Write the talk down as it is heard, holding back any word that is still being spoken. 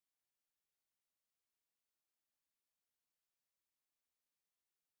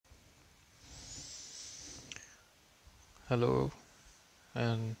Hello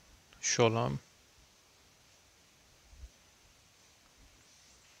and Shalom.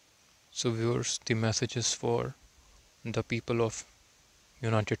 So viewers, the message is for the people of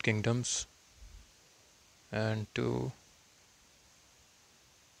United Kingdoms and to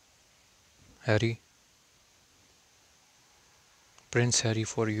Harry, Prince Harry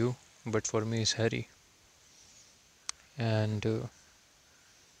for you, but for me is Harry. And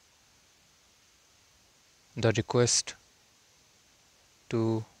the request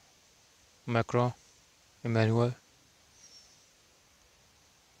to Macron, Emmanuel,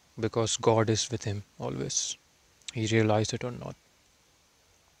 because God is with him always. He realized it or not.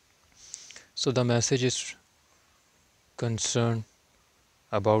 So the message is concerned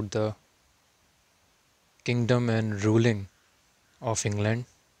about the kingdom and ruling of England,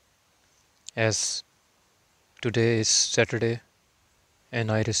 as today is Saturday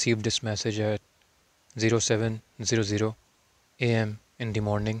and I received this message at 0700 AM in the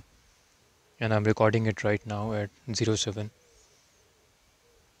morning, and I'm recording it right now at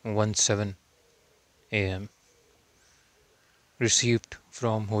 0717 AM. Received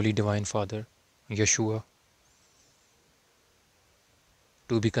from Holy Divine Father SHUA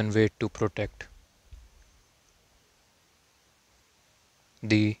to be conveyed to protect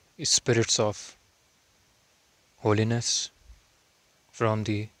the spirits of holiness from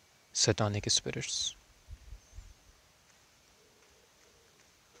the satanic spirits.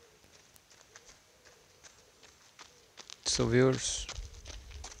 So viewers,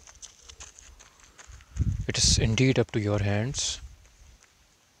 it is indeed up to your hands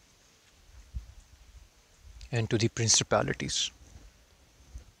and to the principalities.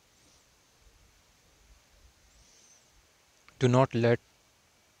 Do not let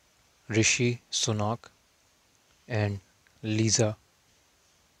Rishi Sunak and Lisa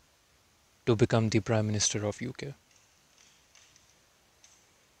to become the Prime Minister of UK.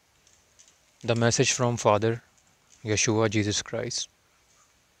 The message from Father Yeshua Jesus Christ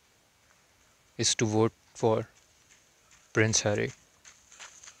is to vote for Prince Harry.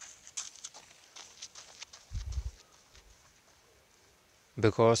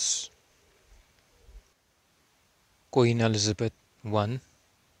 Because Queen Elizabeth I,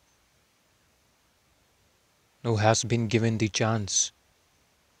 who has been given the chance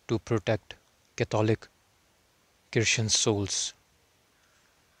to protect Catholic Christian souls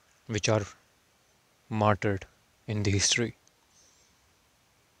which are martyred in the history.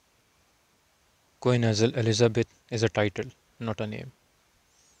 Queen Elizabeth is a title, not a name.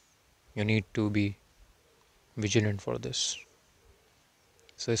 You need to be vigilant for this.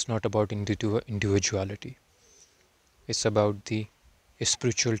 So it's not about individuality. It's about the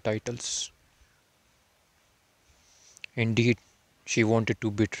spiritual titles. Indeed, she wanted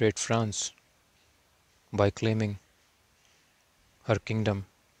to betray France by claiming her kingdom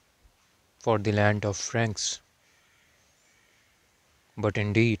for the land of Franks. But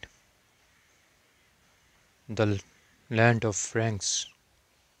indeed, the land of Franks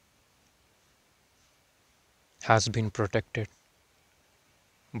has been protected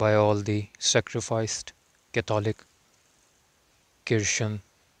by all the sacrificed Catholic Christian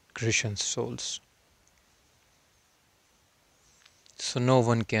souls. So no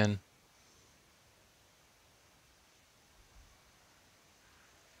one can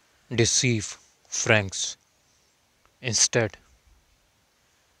deceive Franks. Instead,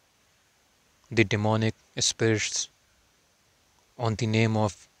 the demonic spirits on the name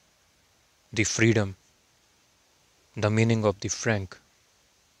of the freedom, the meaning of the Frank,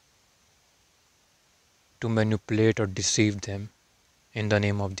 to manipulate or deceive them in the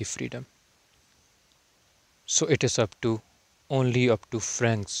name of the freedom. So it is only up to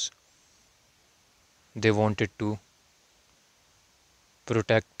Franks. They wanted to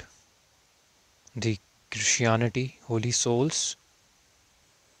protect the Christianity, holy souls,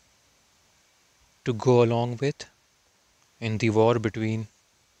 to go along with in the war between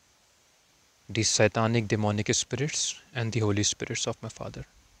the satanic demonic spirits and the holy spirits of my father.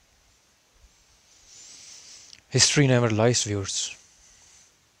 History never lies, viewers.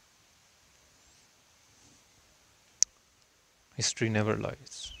 History never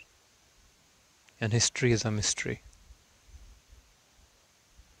lies. And history is a mystery.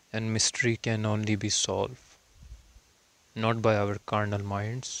 And mystery can only be solved not by our carnal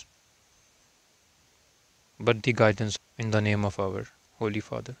minds, but the guidance in the name of our Holy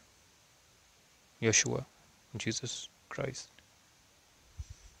Father, Yeshua, Jesus Christ.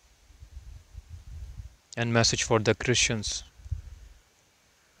 And message for the Christians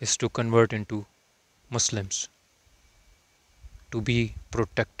is to convert into Muslims, to be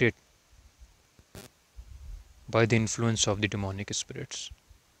protected by the influence of the demonic spirits.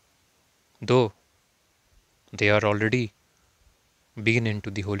 Though they are already been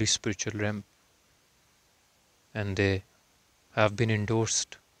into the holy spiritual realm and they have been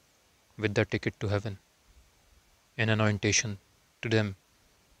endorsed with the ticket to heaven, an anointation to them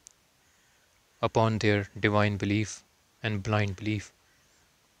upon their divine belief and blind belief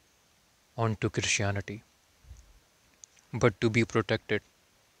onto Christianity. But to be protected,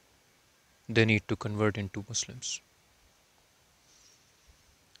 they need to convert into Muslims.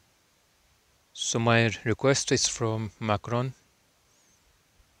 So my request is from Macron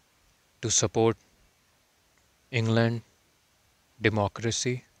to support England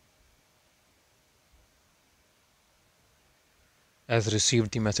democracy as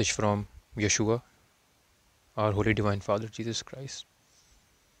received the message from Yeshua, our Holy Divine Father Jesus Christ,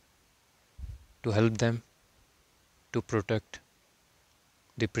 to help them to protect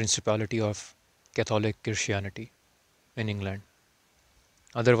the principality of Catholic Christianity in England.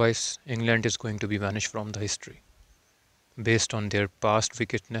 Otherwise, England is going to be vanished from the history based on their past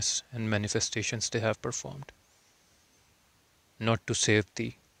wickedness and manifestations they have performed, not to save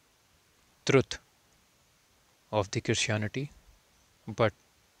the truth of the Christianity, but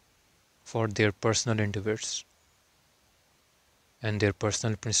for their personal endeavors and their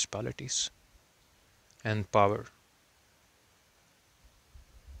personal principalities and power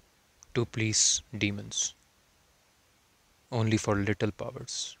to please demons, only for little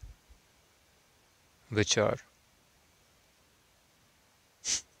powers, which are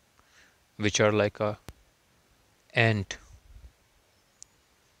like a ant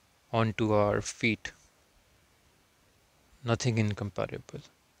onto our feet, nothing incomparable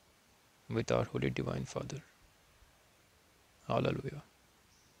with our Holy Divine Father. Hallelujah.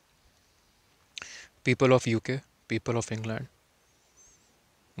 People of UK, people of England,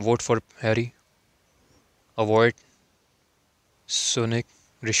 vote for Harry, avoid Sunak,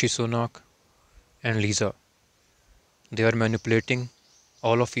 Rishi Sunak and Lisa. They are manipulating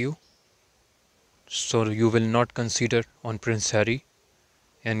all of you, so you will not consider on Prince Harry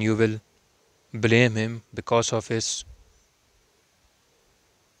and you will blame him because of his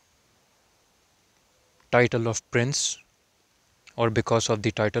title of prince or because of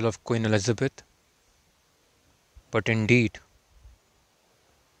the title of Queen Elizabeth. But indeed,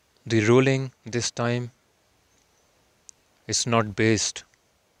 the ruling this time is not based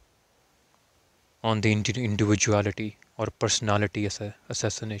on the individuality or personality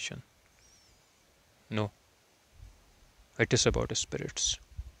assassination. No, it is about spirits.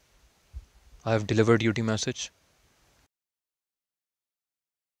 I have delivered you the message.